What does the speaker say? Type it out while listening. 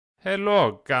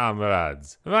Hello,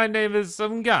 comrades. My name is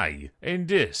SomeGuy, and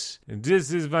this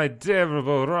is my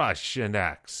terrible Russian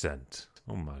accent.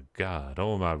 Oh my god,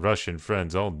 all my Russian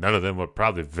friends, none of them were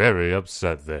probably very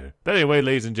upset there. But anyway,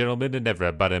 ladies and gentlemen, and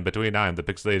everybody in between, I am the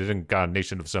pixelated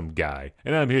incarnation of SomeGuy,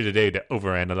 and I'm here today to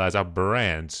overanalyze our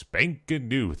brand spanking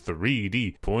new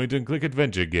 3D point-and-click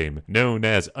adventure game known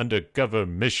as Undercover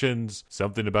Missions,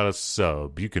 something about a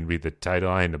sub. You can read the title,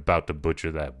 I ain't about to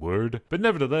butcher that word. But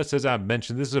nevertheless, as I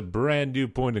mentioned, this is a brand new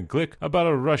point-and-click about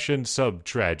a Russian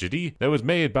sub-tragedy that was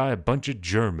made by a bunch of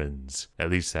Germans. At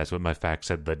least that's what my facts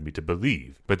had led me to believe.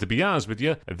 But to be honest with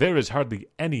you, there is hardly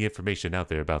any information out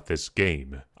there about this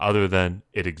game, other than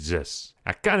it exists.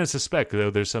 I kind of suspect,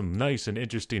 though, there's some nice and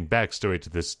interesting backstory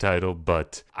to this title,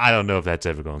 but I don't know if that's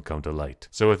ever going to come to light.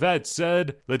 So with that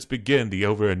said, let's begin the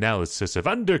over-analysis of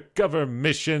Undercover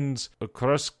Missions.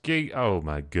 Kursk K... Oh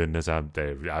my goodness, I'm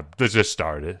there. Let's just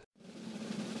start it.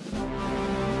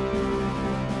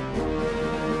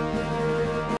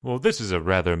 Well, this is a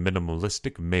rather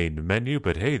minimalistic main menu,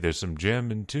 but hey, there's some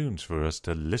jamming tunes for us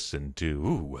to listen to.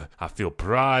 Ooh, I feel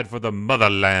pride for the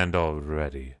motherland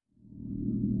already.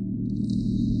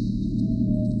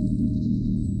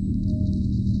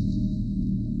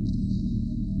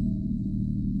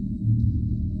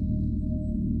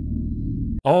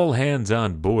 All hands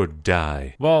on board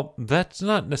die. Well, that's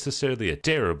not necessarily a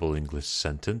terrible English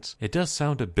sentence. It does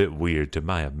sound a bit weird to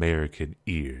my American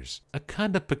ears. A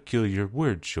kind of peculiar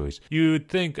word choice. You'd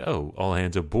think, oh, all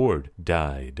hands aboard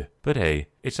died. But hey,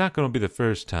 it's not going to be the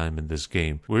first time in this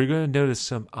game we're going to notice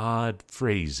some odd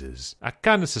phrases. I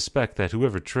kind of suspect that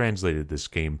whoever translated this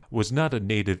game was not a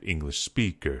native English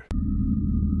speaker.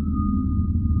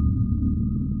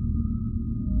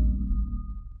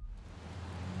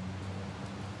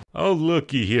 Oh,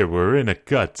 looky here, we're in a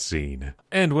cutscene.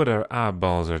 And what our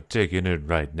eyeballs are taking in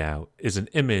right now is an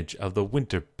image of the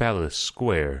Winter Palace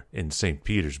Square in St.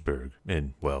 Petersburg,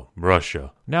 in, well,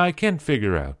 Russia. Now, I can't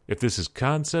figure out if this is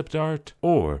concept art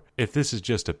or if this is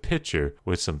just a picture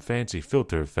with some fancy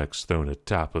filter effects thrown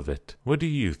atop of it. What do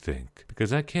you think?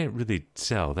 Because I can't really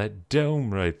tell. That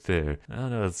dome right there, I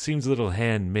don't know, it seems a little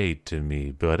handmade to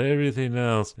me, but everything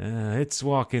else, it's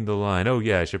walking the line. Oh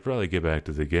yeah, I should probably get back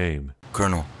to the game.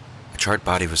 Colonel, a charred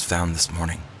body was found this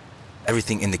morning.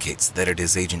 Everything indicates that it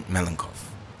is Agent Melenkov.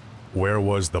 Where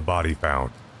was the body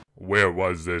found? Where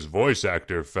was this voice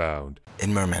actor found?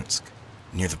 In Murmansk,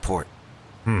 near the port.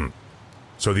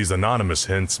 So these anonymous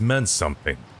hints meant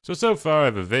something. So far I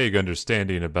have a vague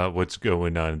understanding about what's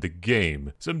going on in the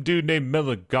game. Some dude named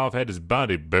Melenkov had his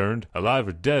body burned, alive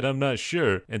or dead, I'm not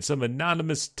sure, and some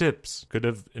anonymous tips could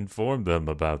have informed them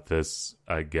about this,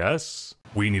 I guess.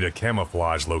 We need a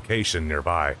camouflage location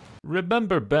nearby.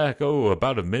 Remember back,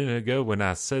 about a minute ago when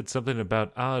I said something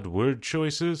about odd word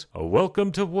choices?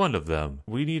 Welcome to one of them.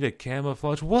 We need a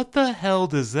camouflage. What the hell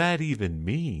does that even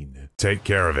mean? Take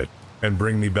care of it, and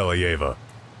bring me Belyaeva.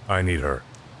 I need her.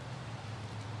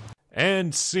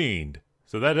 And scene.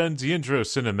 So that ends the intro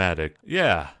cinematic.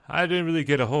 Yeah, I didn't really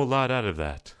get a whole lot out of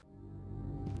that.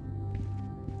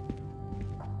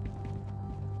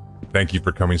 Thank you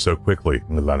for coming so quickly,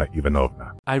 Milena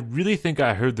Ivanovna. I really think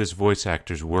I heard this voice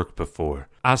actor's work before.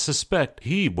 I suspect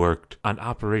he worked on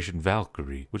Operation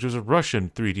Valkyrie, which was a Russian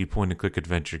 3D point-and-click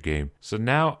adventure game. So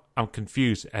now I'm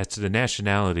confused as to the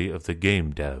nationality of the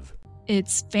game dev.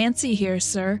 It's fancy here,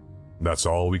 sir. That's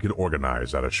all we could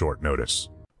organize at a short notice.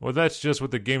 Well, that's just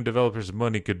what the game developer's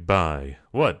money could buy.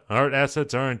 What? Art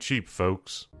assets aren't cheap,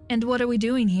 folks. And what are we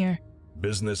doing here?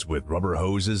 Business with rubber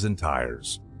hoses and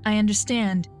tires. I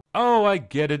understand. Oh, I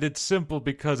get it. It's simple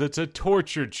because it's a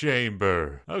torture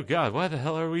chamber. Oh god, why the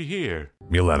hell are we here?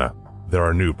 Milena, there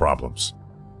are new problems.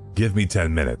 Give me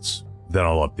 10 minutes, then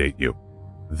I'll update you.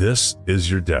 This is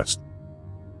your desk.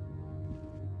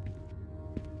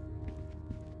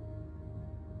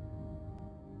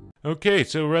 Okay,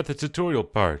 so we're at the tutorial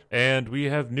part, and we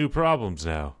have new problems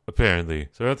now, apparently.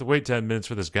 So I have to wait 10 minutes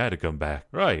for this guy to come back.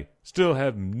 Right. Still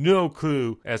have no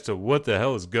clue as to what the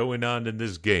hell is going on in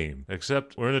this game,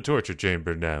 except we're in a torture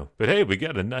chamber now. But hey, we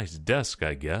got a nice desk,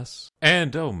 I guess.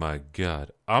 And oh my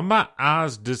god, are my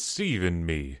eyes deceiving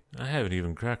me? I haven't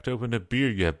even cracked open a beer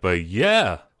yet, but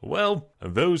yeah! Well,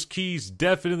 those keys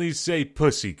definitely say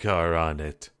pussy car on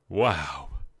it. Wow.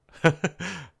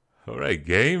 Alright,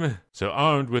 game. So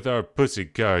armed with our pussy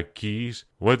car keys,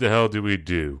 what the hell do we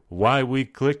do? Why we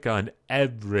click on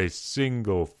every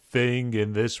single thing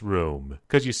in this room?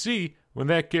 Because you see, When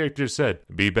that character said,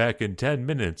 "Be back in 10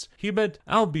 minutes," he meant,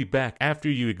 "I'll be back after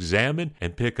you examine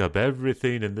and pick up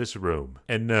everything in this room."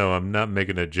 And no, I'm not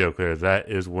making a joke there. That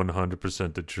is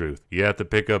 100% the truth. You have to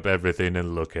pick up everything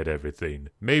and look at everything.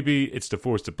 Maybe it's to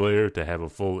force the player to have a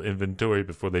full inventory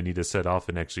before they need to set off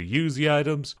and actually use the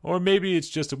items, or maybe it's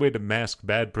just a way to mask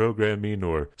bad programming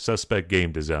or suspect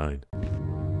game design.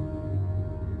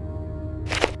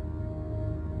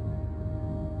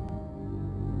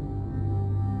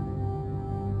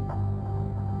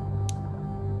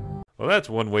 Well,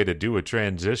 that's one way to do a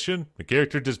transition. The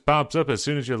character just pops up as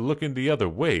soon as you're looking the other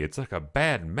way. It's like a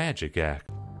bad magic act.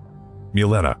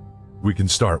 Milena, we can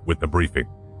start with the briefing.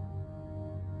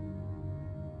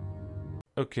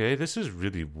 Okay, this is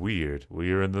really weird.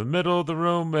 We are in the middle of the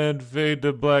room and fade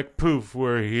to black, poof,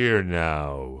 we're here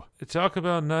now. Talk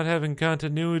about not having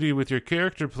continuity with your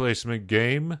character placement,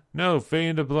 game. No,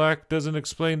 fade to black doesn't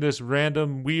explain this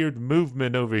random weird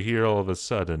movement over here all of a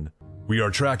sudden. We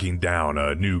are tracking down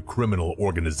a new criminal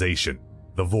organization,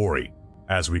 the Vori,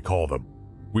 as we call them.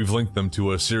 We've linked them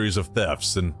to a series of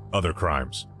thefts and other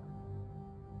crimes.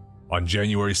 On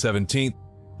January 17th,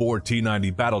 4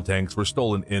 T-90 battle tanks were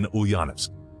stolen in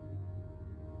Ulyanovsk.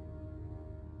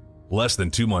 Less than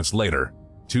 2 months later,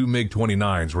 2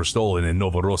 MiG-29s were stolen in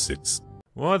Novorossiysk.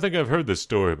 Well, I think I've heard this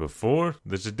story before.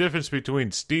 There's a difference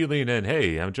between stealing and,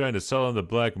 hey, I'm trying to sell on the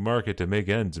black market to make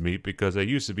ends meet because I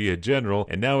used to be a general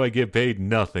and now I get paid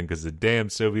nothing because the damn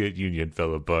Soviet Union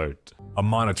fell apart. A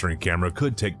monitoring camera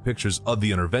could take pictures of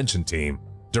the intervention team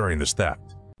during this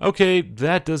theft. Okay,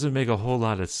 that doesn't make a whole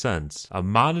lot of sense. A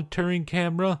monitoring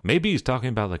camera? Maybe he's talking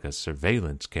about like a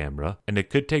surveillance camera, and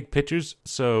it could take pictures.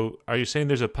 So are you saying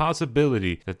there's a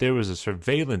possibility that there was a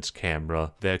surveillance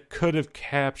camera that could have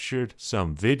captured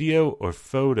some video or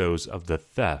photos of the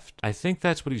theft? I think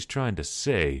that's what he's trying to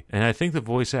say, and I think the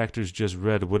voice actors just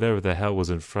read whatever the hell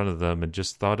was in front of them and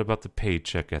just thought about the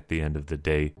paycheck at the end of the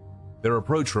day. Their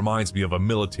approach reminds me of a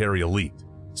military elite,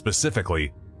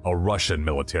 specifically a Russian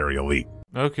military elite.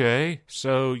 Okay,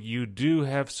 so you do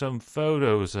have some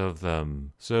photos of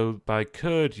them. So by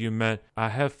could, you meant I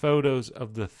have photos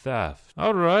of the theft.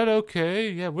 Alright, okay,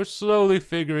 yeah, we're slowly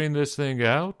figuring this thing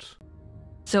out.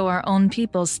 So our own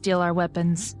people steal our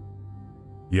weapons.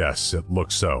 Yes, it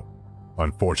looks so.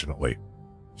 Unfortunately,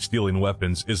 stealing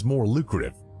weapons is more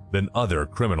lucrative than other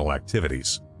criminal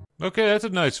activities. Okay, that's a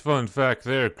nice fun fact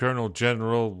there, Colonel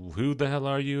General. Who the hell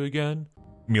are you again?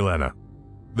 Milena,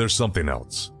 there's something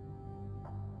else.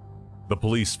 The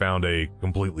police found a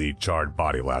completely charred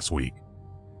body last week.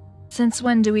 Since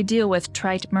when do we deal with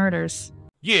trite murders?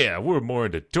 Yeah, we're more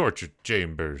into torture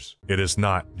chambers. It is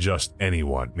not just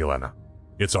anyone, Milena.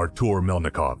 It's Artur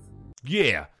Melnikov.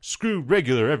 Yeah, screw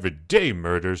regular everyday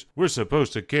murders. We're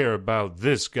supposed to care about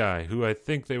this guy, who I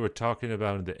think they were talking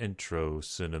about in the intro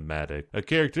cinematic. A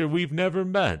character we've never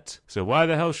met. So why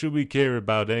the hell should we care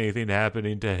about anything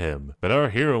happening to him? But our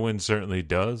heroine certainly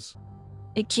does.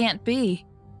 It can't be.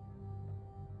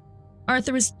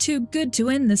 Arthur is too good to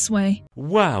end this way.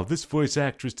 Wow, this voice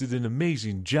actress did an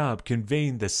amazing job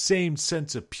conveying the same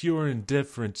sense of pure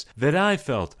indifference that I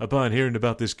felt upon hearing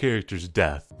about this character's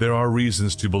death. There are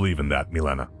reasons to believe in that,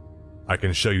 Milena. I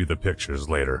can show you the pictures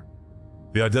later.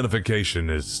 The identification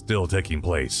is still taking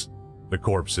place. The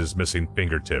corpse is missing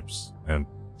fingertips and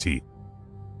teeth.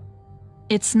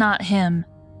 It's not him.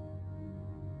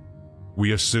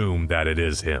 We assume that it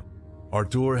is him.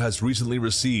 Artur has recently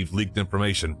received leaked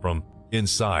information from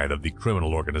inside of the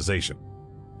criminal organization.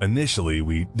 Initially,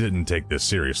 we didn't take this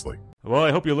seriously. Well,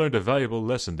 I hope you learned a valuable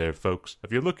lesson there, folks.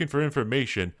 If you're looking for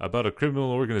information about a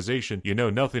criminal organization you know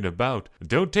nothing about,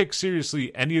 don't take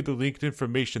seriously any of the leaked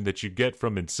information that you get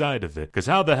from inside of it, because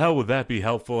how the hell would that be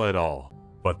helpful at all?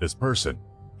 But this person,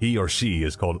 he or she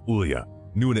is called Ulya,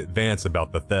 knew in advance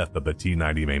about the theft of the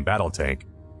T-90 main battle tank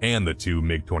and the 2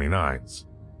 MiG-29s.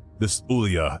 This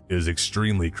Ulya is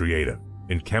extremely creative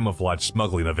in camouflage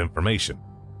smuggling of information.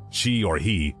 She or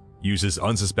he uses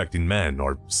unsuspecting men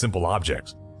or simple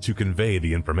objects to convey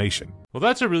the information. Well,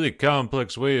 that's a really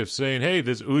complex way of saying, hey,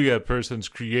 this Ulya person's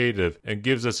creative and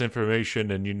gives us information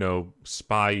in,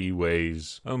 spy-y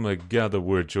ways. Oh my god, the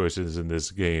word choices in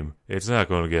this game. It's not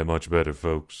going to get much better,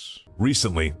 folks.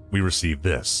 Recently, we received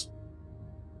this.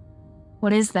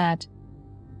 What is that?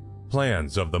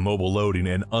 Plans of the mobile loading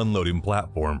and unloading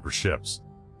platform for ships.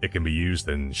 It can be used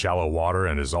in shallow water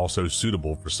and is also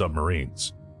suitable for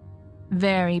submarines.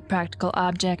 Very practical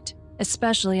object,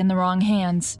 especially in the wrong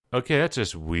hands. Okay, that's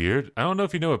just weird. I don't know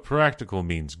if you know what practical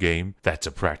means, game. That's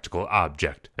a practical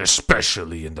object,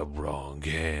 especially in the wrong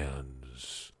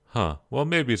hands. Huh, well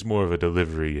maybe it's more of a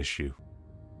delivery issue.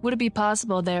 Would it be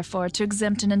possible, therefore, to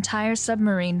exempt an entire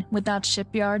submarine without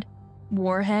shipyard?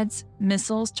 Warheads,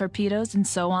 missiles, torpedoes, and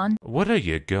so on. What are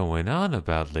you going on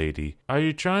about, lady? Are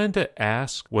you trying to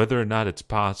ask whether or not it's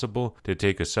possible to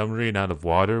take a submarine out of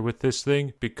water with this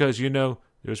thing? Because,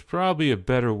 there's probably a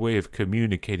better way of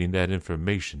communicating that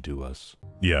information to us.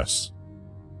 Yes.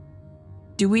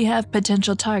 Do we have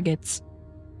potential targets?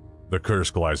 The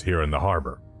Kursk lies here in the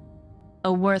harbor.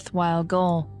 A worthwhile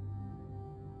goal.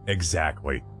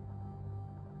 Exactly.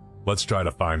 Let's try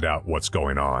to find out what's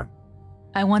going on.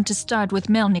 I want to start with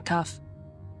Melnikov.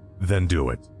 Then do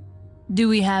it. Do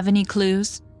we have any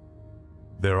clues?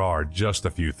 There are just a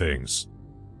few things.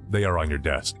 They are on your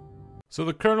desk. So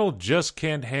the colonel just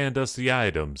can't hand us the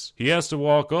items. He has to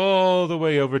walk all the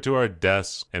way over to our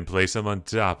desk and place them on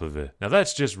top of it. Now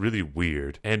that's just really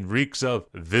weird and reeks of,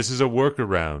 this is a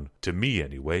workaround, to me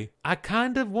anyway. I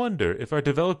kind of wonder if our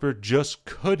developer just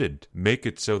couldn't make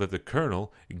it so that the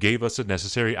colonel gave us the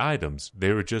necessary items.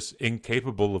 They were just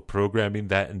incapable of programming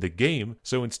that in the game,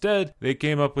 so instead they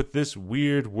came up with this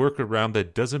weird workaround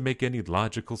that doesn't make any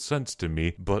logical sense to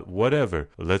me, but whatever.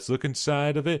 Let's look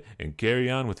inside of it and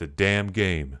carry on with the damn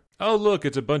game. Oh look,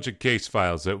 it's a bunch of case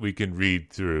files that we can read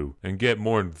through and get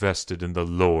more invested in the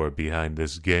lore behind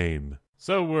this game.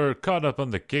 So we're caught up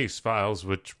on the case files,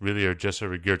 which really are just a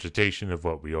regurgitation of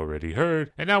what we already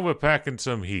heard, and now we're packing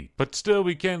some heat. But still,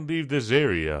 we can't leave this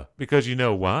area, because you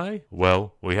know why?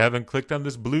 Well, we haven't clicked on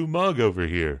this blue mug over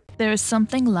here. There is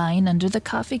something lying under the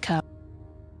coffee cup.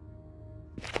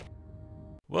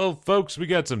 Well, folks, we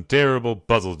got some terrible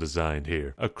puzzle design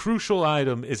here. A crucial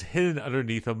item is hidden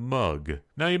underneath a mug.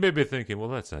 Now, you may be thinking, well,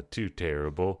 that's not too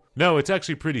terrible. No, it's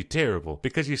actually pretty terrible,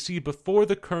 because you see, before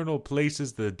the colonel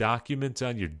places the documents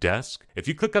on your desk, if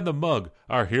you click on the mug,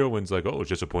 our heroine's like, oh, it's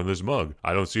just a pointless mug.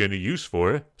 I don't see any use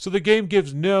for it. So the game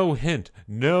gives no hint,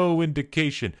 no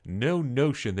indication, no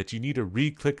notion that you need to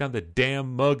re-click on the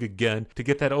damn mug again to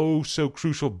get that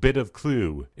oh-so-crucial bit of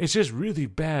clue. It's just really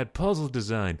bad puzzle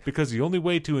design, because the only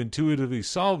way to intuitively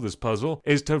solve this puzzle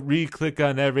is to re-click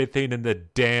on everything in the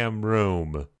damn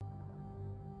room.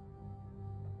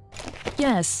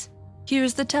 Yes,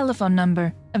 here's the telephone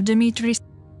number of Dmitri.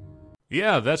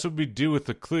 Yeah, that's what we do with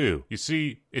the clue. You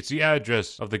see, it's the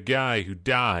address of the guy who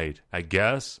died, I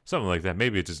guess. Something like that.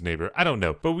 Maybe it's his neighbor. I don't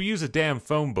know. But we use a damn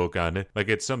phone book on it, like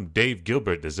it's some Dave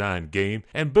Gilbert designed game.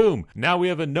 And boom, now we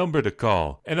have a number to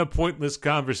call and a pointless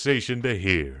conversation to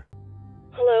hear.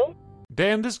 Hello?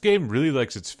 Damn, this game really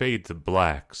likes its fade to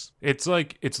blacks. It's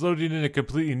like it's loading in a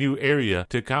completely new area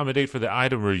to accommodate for the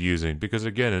item we're using, because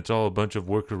again, it's all a bunch of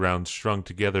workarounds strung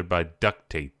together by duct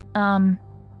tape.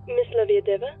 Miss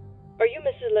Lebyadeva? Are you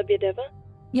Mrs. Lebyadeva?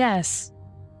 Yes.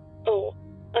 Oh,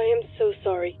 I am so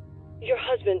sorry. Your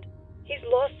husband, he's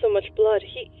lost so much blood.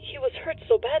 He was hurt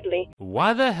so badly.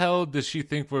 Why the hell does she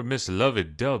think we're Miss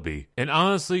Lovey-Dovey? And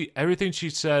honestly, everything she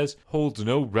says holds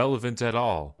no relevance at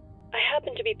all. I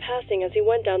happened to be passing as he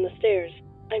went down the stairs.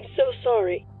 I'm so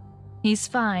sorry. He's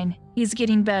fine. He's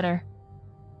getting better.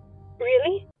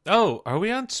 Really? Oh, are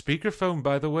we on speakerphone,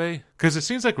 by the way? Because it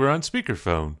seems like we're on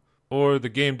speakerphone. Or the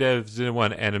game devs didn't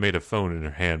want to animate a phone in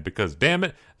her hand, because damn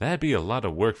it, that'd be a lot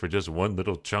of work for just one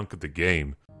little chunk of the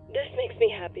game. This makes me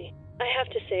happy. I have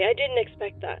to say, I didn't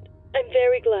expect that. I'm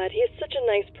very glad. He is such a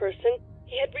nice person.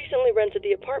 He had recently rented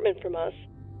the apartment from us.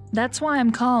 That's why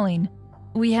I'm calling.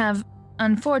 We have,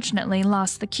 unfortunately,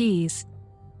 lost the keys.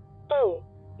 Oh,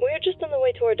 we're just on the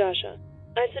way to Ardasha.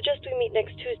 I suggest we meet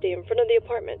next Tuesday in front of the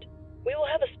apartment. We will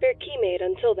have a spare key made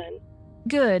until then.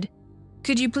 Good.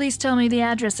 Could you please tell me the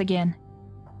address again?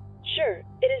 Sure,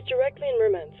 it is directly in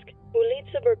Murmansk,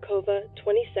 Ulitsa Burkova,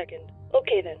 22nd.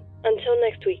 Okay then, until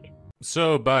next week.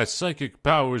 So, by psychic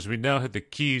powers, we now have the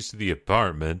keys to the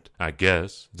apartment, I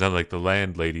guess. It's not like the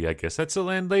landlady, I guess. That's the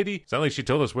landlady? It's not like she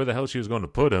told us where the hell she was going to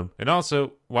put them. And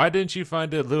also, why didn't you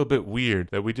find it a little bit weird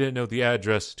that we didn't know the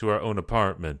address to our own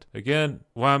apartment? Again,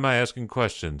 why am I asking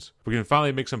questions? We can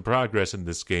finally make some progress in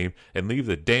this game and leave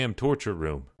the damn torture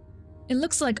room. It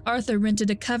looks like Arthur rented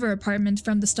a cover apartment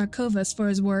from the Starkovas for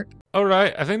his work.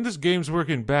 Alright, I think this game's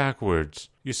working backwards.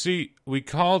 You see, we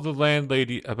called the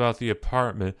landlady about the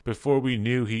apartment before we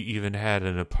knew he even had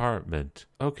an apartment.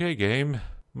 Okay, game.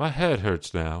 My head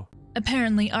hurts now.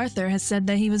 Apparently Arthur has said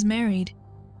that he was married.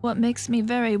 What makes me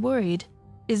very worried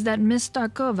is that Miss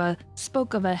Starkova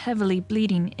spoke of a heavily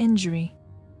bleeding injury.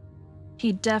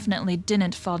 He definitely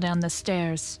didn't fall down the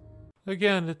stairs.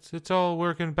 Again, it's all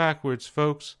working backwards,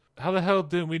 folks. How the hell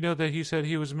didn't we know that he said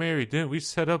he was married? Didn't we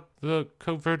set up the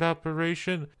covert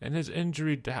operation and his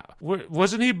injury?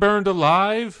 Wasn't he burned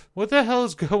alive? What the hell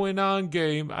is going on,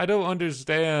 game? I don't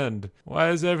understand.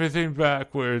 Why is everything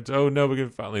backwards? Oh no, we can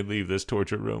finally leave this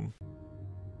torture room.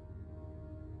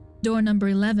 Door number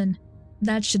 11.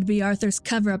 That should be Arthur's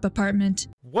cover-up apartment.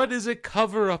 What is a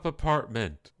cover-up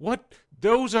apartment? What?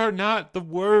 Those are not the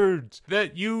words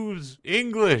that use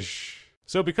English.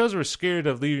 So because we're scared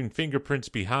of leaving fingerprints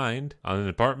behind on an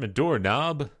apartment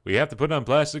doorknob, we have to put on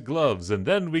plastic gloves, and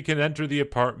then we can enter the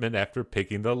apartment after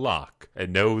picking the lock.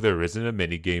 And no, there isn't a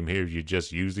minigame here. You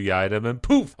just use the item and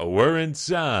poof, we're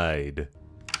inside.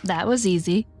 That was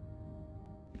easy.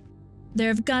 There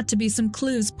have got to be some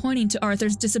clues pointing to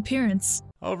Arthur's disappearance.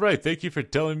 Alright, thank you for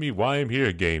telling me why I'm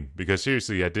here, game, because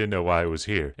seriously, I didn't know why I was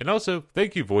here. And also,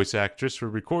 thank you, voice actress, for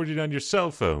recording on your cell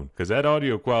phone, because that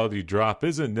audio quality drop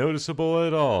isn't noticeable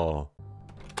at all.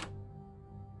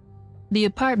 The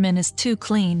apartment is too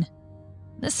clean.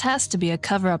 This has to be a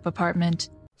cover-up apartment.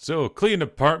 So, a clean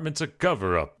apartment's a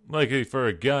cover-up. Likely for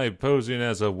a guy posing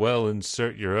as a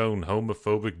well-insert-your-own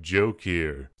homophobic joke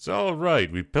here. It's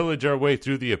alright, we pillage our way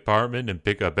through the apartment and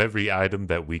pick up every item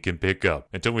that we can pick up,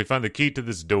 until we find the key to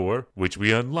this door, which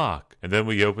we unlock, and then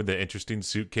we open the interesting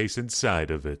suitcase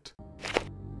inside of it.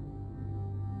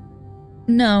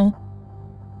 No.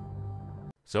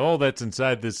 So all that's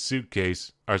inside this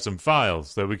suitcase are some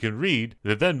files that we can read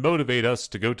that then motivate us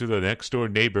to go to the next door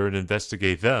neighbor and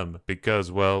investigate them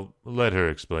because, well, let her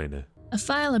explain it. A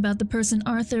file about the person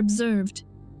Arthur observed.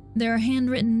 There are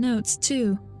handwritten notes,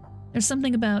 too. There's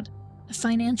something about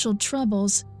financial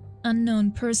troubles,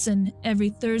 unknown person every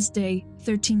Thursday,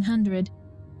 1300,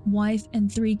 wife and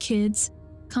 3 kids,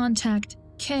 contact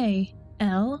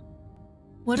K.L.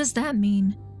 What does that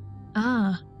mean?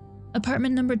 Ah,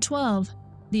 apartment number 12.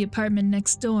 The apartment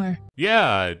next door.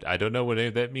 Yeah, I don't know what any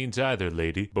of that means either,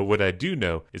 lady. But what I do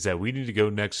know is that we need to go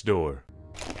next door.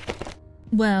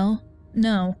 Well,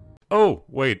 no. Oh,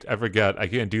 wait, I forgot. I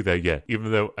can't do that yet.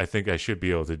 Even though I think I should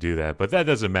be able to do that. But that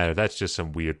doesn't matter. That's just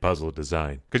some weird puzzle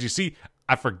design. Because you see,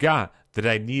 I forgot that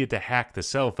I needed to hack the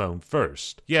cell phone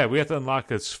first. Yeah, we have to unlock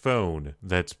this phone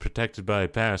that's protected by a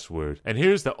password. And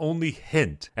here's the only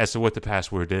hint as to what the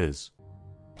password is.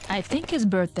 I think his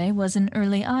birthday was in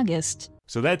early August.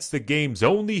 So that's the game's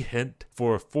only hint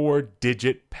for a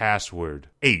 4-digit password.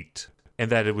 8. And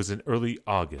that it was in early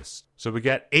August. So we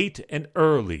got 8 and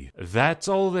early. That's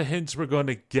all the hints we're going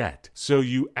to get. So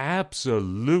you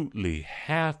absolutely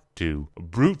have to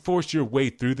brute force your way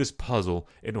through this puzzle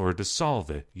in order to solve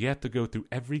it. You have to go through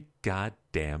every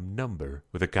goddamn number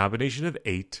with a combination of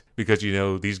 8. Because,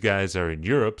 these guys are in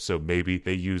Europe, so maybe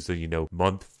they use the,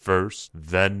 month first,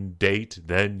 then date,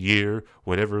 then year,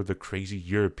 whatever the crazy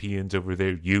Europeans over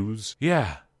there use.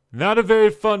 Yeah, not a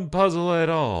very fun puzzle at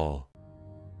all.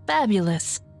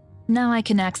 Fabulous. Now I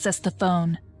can access the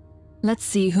phone. Let's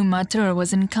see who Matur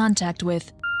was in contact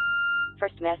with.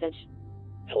 First message.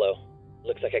 Hello.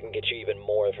 Looks like I can get you even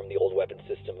more from the old weapon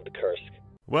system of the Kursk.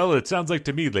 Well, it sounds like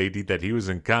to me, lady, that he was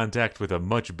in contact with a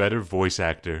much better voice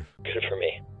actor. Good for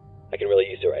me. I can really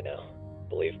use it right now.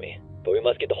 Believe me. But we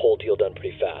must get the whole deal done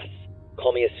pretty fast.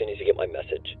 Call me as soon as you get my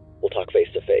message. We'll talk face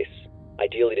to face.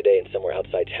 Ideally today and somewhere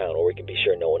outside town where we can be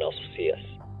sure no one else will see us.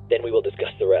 Then we will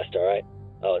discuss the rest, alright?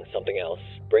 Oh, and something else.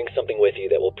 Bring something with you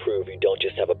that will prove you don't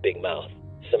just have a big mouth.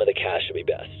 Some of the cash would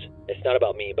be best. It's not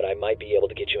about me, but I might be able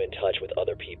to get you in touch with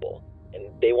other people. And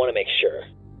they want to make sure.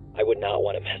 I would not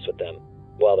want to mess with them.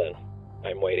 Well then,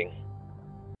 I'm waiting.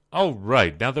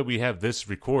 Alright, now that we have this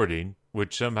recording,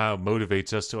 which somehow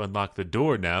motivates us to unlock the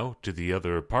door now to the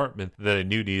other apartment that I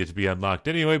knew needed to be unlocked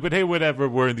anyway, but hey, whatever,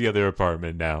 we're in the other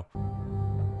apartment now.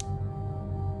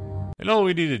 And all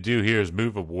we need to do here is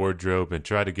move a wardrobe and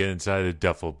try to get inside a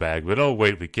duffel bag. But oh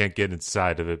wait, we can't get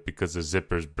inside of it because the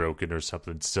zipper's broken or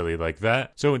something silly like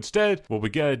that. So instead, what we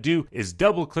gotta do is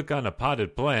double click on a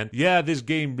potted plant. Yeah, this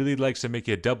game really likes to make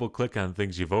you double click on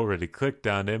things you've already clicked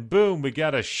on. And boom, we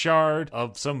got a shard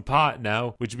of some pot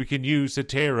now, which we can use to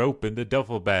tear open the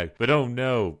duffel bag. But oh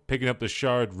no, picking up the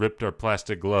shard ripped our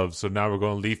plastic gloves. So now we're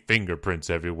gonna leave fingerprints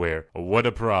everywhere. What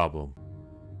a problem.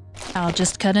 I'll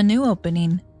just cut a new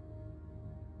opening.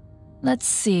 Let's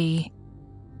see.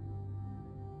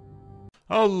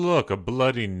 Oh look, a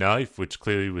bloody knife, which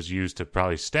clearly was used to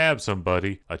probably stab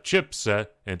somebody, a chip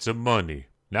set, and some money.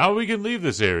 Now we can leave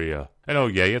this area. And oh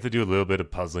yeah, you have to do a little bit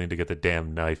of puzzling to get the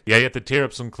damn knife. Yeah, you have to tear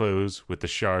up some clothes with the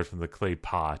shard from the clay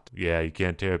pot. Yeah, you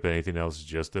can't tear up anything else,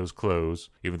 just those clothes.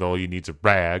 Even though all you need's a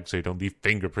rag, so you don't leave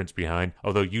fingerprints behind.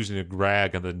 Although using a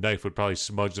rag on the knife would probably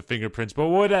smudge the fingerprints, but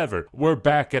whatever. We're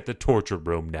back at the torture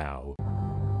room now.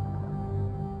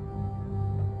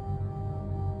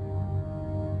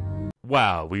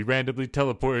 Wow, we randomly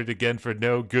teleported again for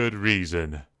no good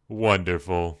reason.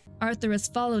 Wonderful. Arthur has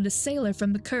followed a sailor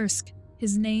from the Kursk.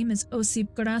 His name is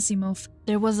Osip Gerasimov.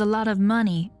 There was a lot of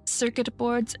money, circuit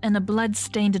boards, and a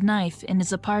blood-stained knife in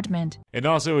his apartment. And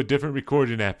also a different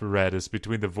recording apparatus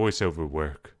between the voiceover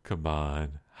work. Come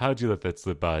on. How'd you let that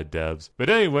slip by, Debs?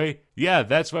 But anyway, yeah,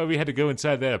 that's why we had to go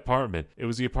inside that apartment. It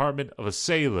was the apartment of a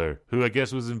sailor, who I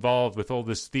guess was involved with all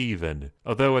this thieving.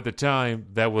 Although at the time,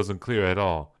 that wasn't clear at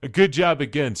all. A good job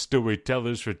again,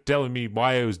 storytellers, for telling me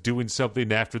why I was doing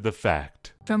something after the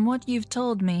fact. From what you've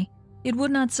told me, it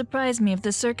would not surprise me if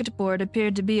the circuit board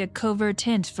appeared to be a covert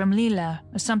hint from Lila,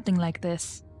 or something like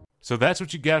this. So that's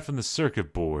what you got from the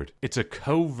circuit board. It's a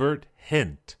covert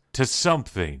hint to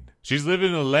something. She's living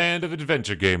in a land of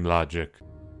adventure game logic.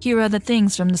 Here are the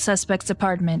things from the suspect's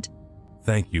apartment.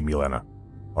 Thank you, Milena.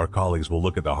 Our colleagues will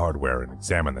look at the hardware and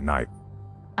examine the knife.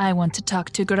 I want to talk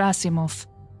to Gerasimov.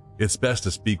 It's best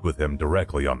to speak with him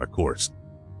directly on the Kursk.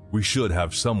 We should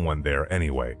have someone there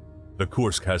anyway. The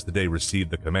Kursk has today received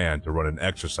the command to run an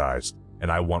exercise,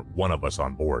 and I want one of us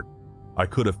on board. I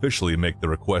could officially make the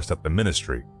request at the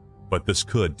ministry, but this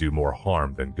could do more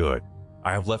harm than good.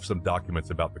 I have left some documents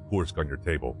about the Kursk on your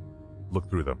table. Look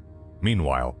through them.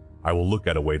 Meanwhile, I will look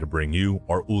at a way to bring you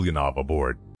or Ulyanov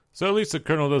aboard. So at least the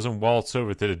colonel doesn't waltz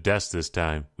over to the desk this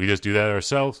time. We just do that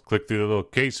ourselves, click through the little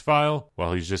case file,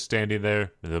 while he's just standing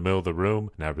there in the middle of the room,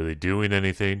 not really doing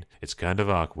anything. It's kind of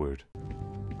awkward.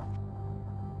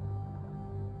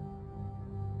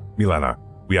 Milena,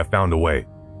 we have found a way,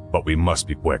 but we must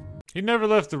be quick. He never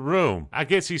left the room. I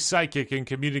guess he's psychic and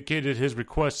communicated his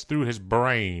requests through his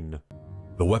brain.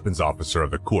 The weapons officer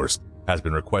of the Kursk has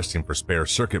been requesting for spare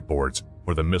circuit boards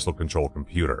for the missile control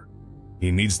computer. He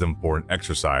needs them for an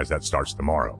exercise that starts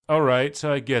tomorrow. Alright,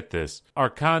 so I get this. Our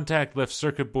contact left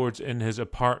circuit boards in his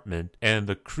apartment, and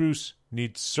the Kursk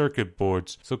needs circuit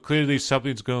boards, so clearly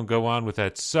something's going to go on with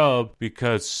that sub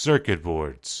because circuit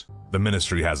boards. The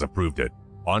ministry has approved it,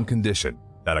 on condition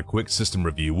that a quick system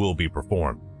review will be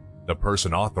performed. The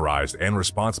person authorized and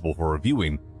responsible for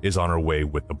reviewing is on her way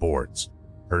with the boards.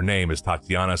 Her name is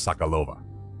Tatiana Sokolova.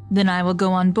 Then I will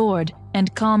go on board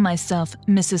and call myself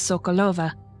Mrs.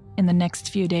 Sokolova in the next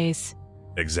few days.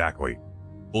 Exactly.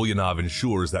 Ulyanov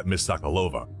ensures that Miss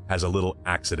Sokolova has a little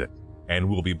accident and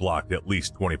will be blocked at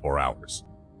least 24 hours.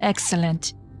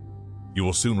 Excellent. You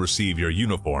will soon receive your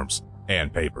uniforms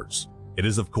and papers. It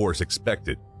is of course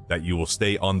expected that you will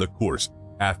stay on the Kursk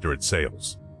after it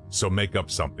sails. So make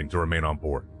up something to remain on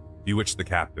board. Bewitch the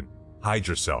captain. Hide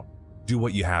yourself. Do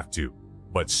what you have to,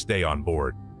 but stay on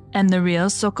board. And the real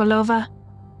Sokolova?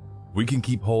 We can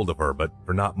keep hold of her, but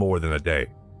for not more than a day.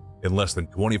 In less than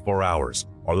 24 hours,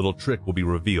 our little trick will be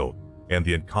revealed, and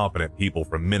the incompetent people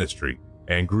from Ministry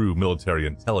and GRU military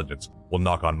intelligence will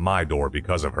knock on my door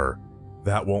because of her.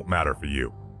 That won't matter for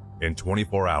you. In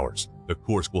 24 hours, the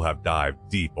Kursk will have dived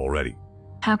deep already.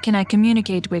 How can I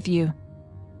communicate with you?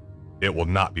 It will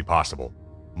not be possible.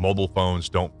 Mobile phones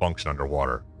don't function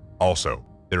underwater. Also,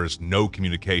 there is no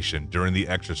communication during the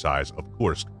exercise of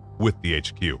Kursk with the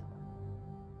HQ.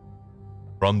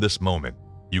 From this moment,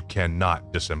 you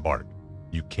cannot disembark.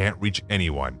 You can't reach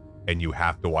anyone, and you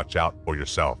have to watch out for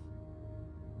yourself.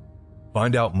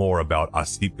 Find out more about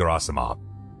Osip Gerasimov.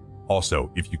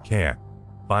 Also, if you can,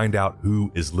 find out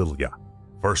who is Lilia.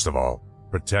 First of all,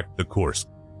 protect the Kursk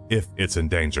if it's in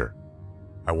danger.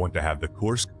 I want to have the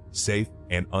Kursk safe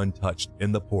and untouched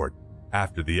in the port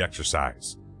after the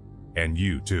exercise. And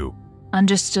you too.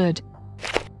 Understood.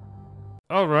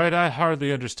 Alright, I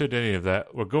hardly understood any of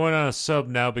that. We're going on a sub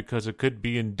now because it could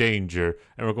be in danger,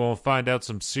 and we're going to find out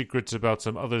some secrets about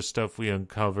some other stuff we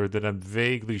uncovered that I'm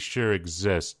vaguely sure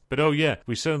exists. But oh yeah,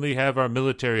 we suddenly have our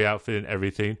military outfit and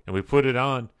everything, and we put it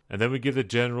on, and then we give the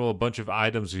general a bunch of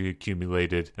items we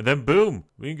accumulated, and then boom,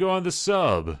 we can go on the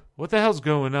sub. What the hell's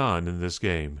going on in this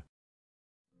game?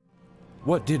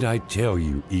 What did I tell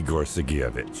you, Igor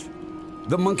Sergeyevich?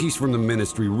 The monkeys from the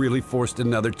Ministry really forced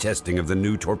another testing of the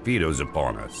new torpedoes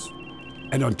upon us.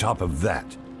 And on top of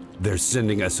that, they're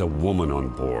sending us a woman on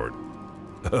board.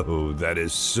 Oh, that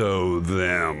is so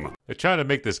them. They're trying to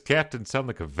make this captain sound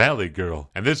like a valley girl,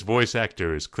 and this voice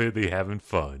actor is clearly having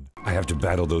fun. I have to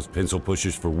battle those pencil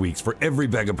pushers for weeks for every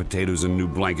bag of potatoes and new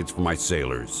blankets for my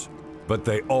sailors. But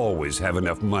they always have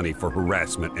enough money for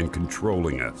harassment and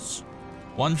controlling us.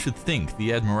 One should think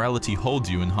the Admiralty holds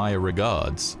you in higher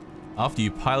regards. After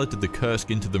you piloted the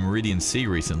Kursk into the Meridian Sea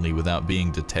recently without being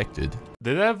detected.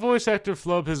 Did that voice actor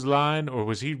flub his line, or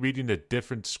was he reading a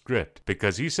different script?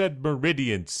 Because he said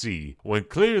Meridian Sea, when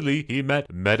clearly he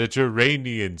meant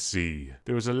Mediterranean Sea.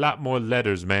 There was a lot more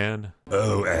letters, man.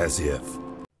 Oh, as if.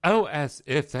 Oh, as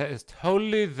if that is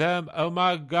totally them. Oh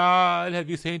my god, have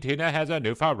you seen Tina has a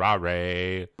new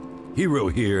Ferrari? Hero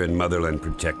here and Motherland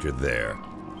Protector there.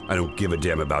 I don't give a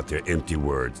damn about their empty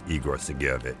words, Igor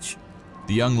Sergeyevich.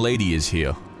 The young lady is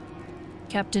here.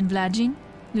 Captain Vladin,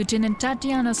 Lieutenant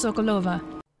Tatiana Sokolova.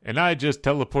 And I just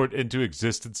teleport into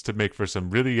existence to make for some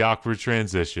really awkward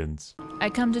transitions. I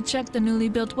come to check the newly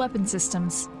built weapon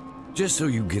systems. Just so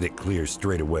you get it clear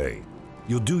straight away,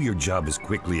 you'll do your job as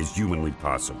quickly as humanly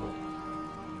possible.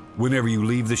 Whenever you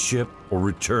leave the ship or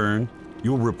return,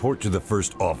 you'll report to the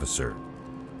first officer.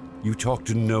 You talk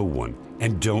to no one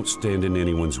and don't stand in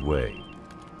anyone's way.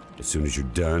 As soon as you're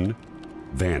done,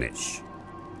 vanish.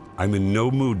 I'm in no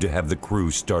mood to have the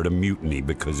crew start a mutiny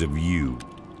because of you.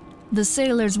 The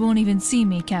sailors won't even see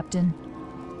me, Captain.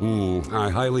 I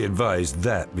highly advise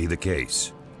that be the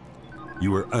case.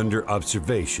 You are under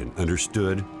observation,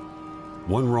 understood?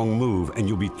 One wrong move and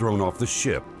you'll be thrown off the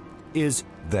ship. Is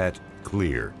that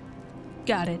clear?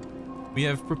 Got it. We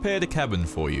have prepared a cabin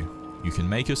for you. You can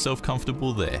make yourself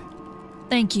comfortable there.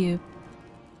 Thank you.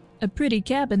 A pretty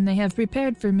cabin they have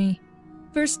prepared for me.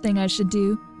 First thing I should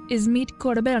do is meet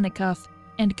Korobernikov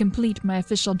and complete my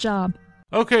official job.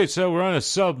 Okay, so we're on a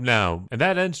sub now, and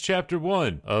that ends Chapter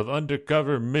 1 of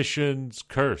Undercover Missions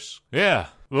Kursk. Yeah,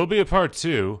 there'll be a Part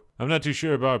 2. I'm not too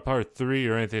sure about Part 3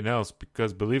 or anything else,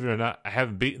 because believe it or not, I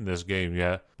haven't beaten this game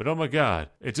yet. But oh my god,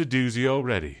 it's a doozy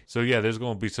already. So yeah, there's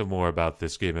going to be some more about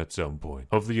this game at some point.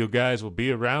 Hopefully you guys will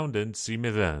be around and see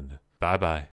me then. Bye-bye.